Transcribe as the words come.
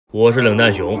我是冷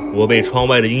淡熊，我被窗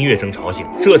外的音乐声吵醒，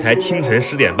这才清晨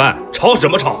10点半，吵什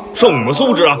么吵？什么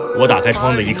素质啊！我打开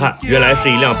窗子一看，原来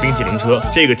是一辆冰淇淋车。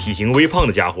这个体型微胖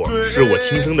的家伙是我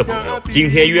亲生的朋友，今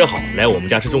天约好来我们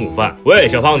家吃中午饭。喂，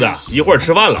小胖子，一会儿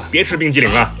吃饭了，别吃冰淇淋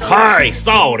了。嗨，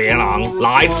少年郎，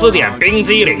来吃点冰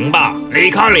激凌吧！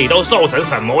你看你都瘦成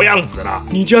什么样子了？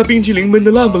你家冰淇淋焖的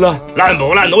烂不烂？烂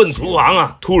不烂问厨房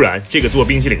啊！突然，这个做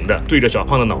冰淇淋的对着小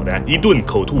胖的脑袋一顿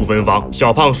口吐芬芳，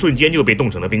小胖瞬间就被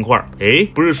冻成了冰块。哎，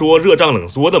不是说热胀冷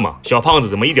缩的吗？小胖子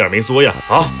怎么一点没缩呀？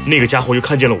啊，那个家伙又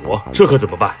看见了我，这可怎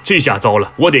么办？这下糟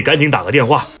了，我得赶紧打个电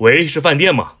话。喂，是饭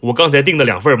店吗？我刚才订的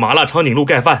2份麻辣长颈鹿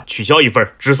盖饭，取消1份，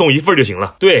只送1份就行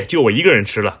了。对，就我一个人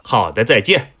吃了。好的，再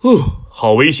见。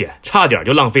好危险，差点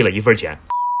就浪费了1份钱。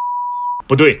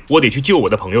不对，我得去救我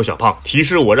的朋友小胖。提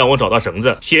示我让我找到绳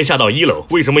子，先下到1楼。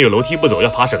为什么有楼梯不走要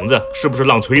爬绳子？是不是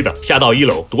浪吹的？下到1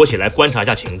楼，躲起来观察一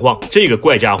下情况。这个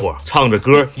怪家伙唱着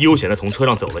歌，悠闲地从车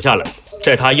上走了下来。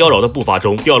在他妖娆的步伐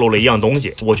中，掉落了一样东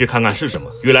西。我去看看是什么，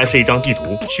原来是一张地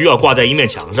图，需要挂在一面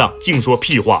墙上。净说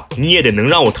屁话，你也得能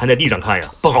让我摊在地上看呀！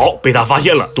不好，被他发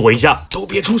现了，躲一下，都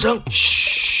别出声。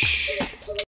嘘。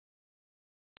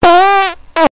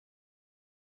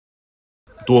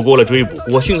躲过了追捕，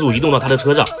我迅速移动到他的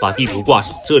车上，把地图挂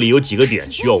上。这里有几个点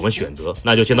需要我们选择，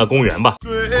那就先到公园吧。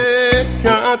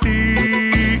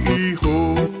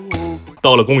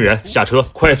到了公园，下车，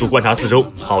快速观察四周。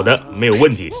好的，没有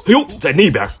问题。哎呦，在那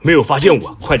边没有发现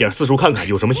我，快点四处看看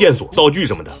有什么线索、道具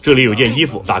什么的。这里有件衣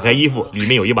服，打开衣服，里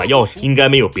面有一把钥匙，应该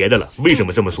没有别的了。为什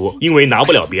么这么说？因为拿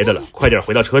不了别的了。快点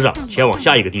回到车上，前往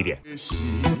下一个地点。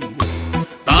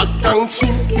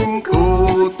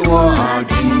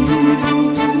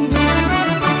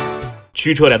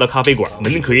驱车来到咖啡馆，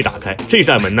门可以打开，这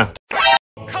扇门呢？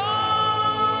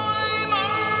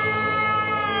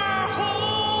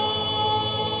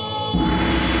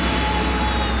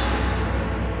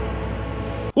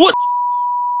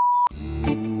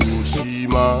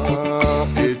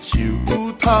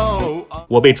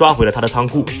我被抓回了他的仓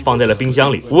库，放在了冰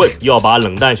箱里。问要把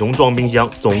冷淡熊装冰箱，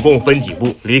总共分几步？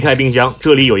离开冰箱，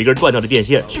这里有一根断掉的电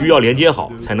线，需要连接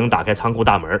好才能打开仓库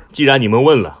大门。既然你们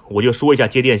问了，我就说一下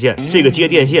接电线。这个接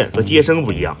电线和接生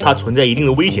不一样，它存在一定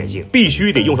的危险性，必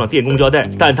须得用上电工胶带，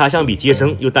但它相比接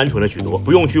生又单纯了许多，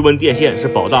不用去问电线是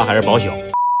保大还是保小。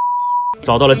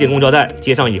找到了电工胶带，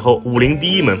接上以后，50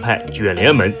第一门派卷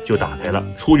帘门就打开了。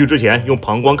出去之前用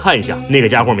膀胱看一下，那个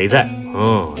家伙没在。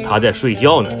他在睡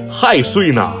觉呢，还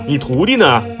睡呢。你徒弟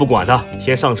呢？不管他，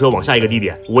先上车往下一个地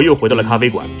点。我又回到了咖啡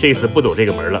馆，这次不走这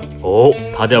个门了。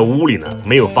他在屋里呢，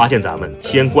没有发现咱们。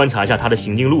先观察一下他的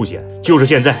行进路线，就是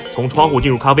现在从窗户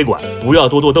进入咖啡馆，不要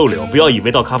多做逗留，不要以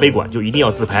为到咖啡馆就一定要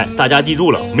自拍。大家记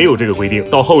住了，没有这个规定。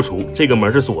到后厨，这个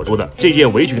门是锁住的。这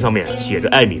件围裙上面写着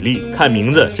艾米丽，看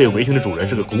名字，这围裙的主人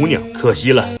是个姑娘。可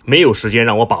惜了，没有时间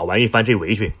让我把玩一番这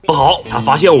围裙。不好，他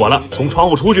发现我了，从窗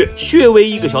户出去，略微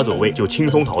一个小走位就轻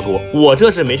松逃脱。我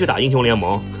这是没去打英雄联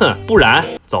盟，不然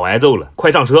早挨揍了。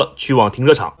快上车，去往停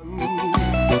车场。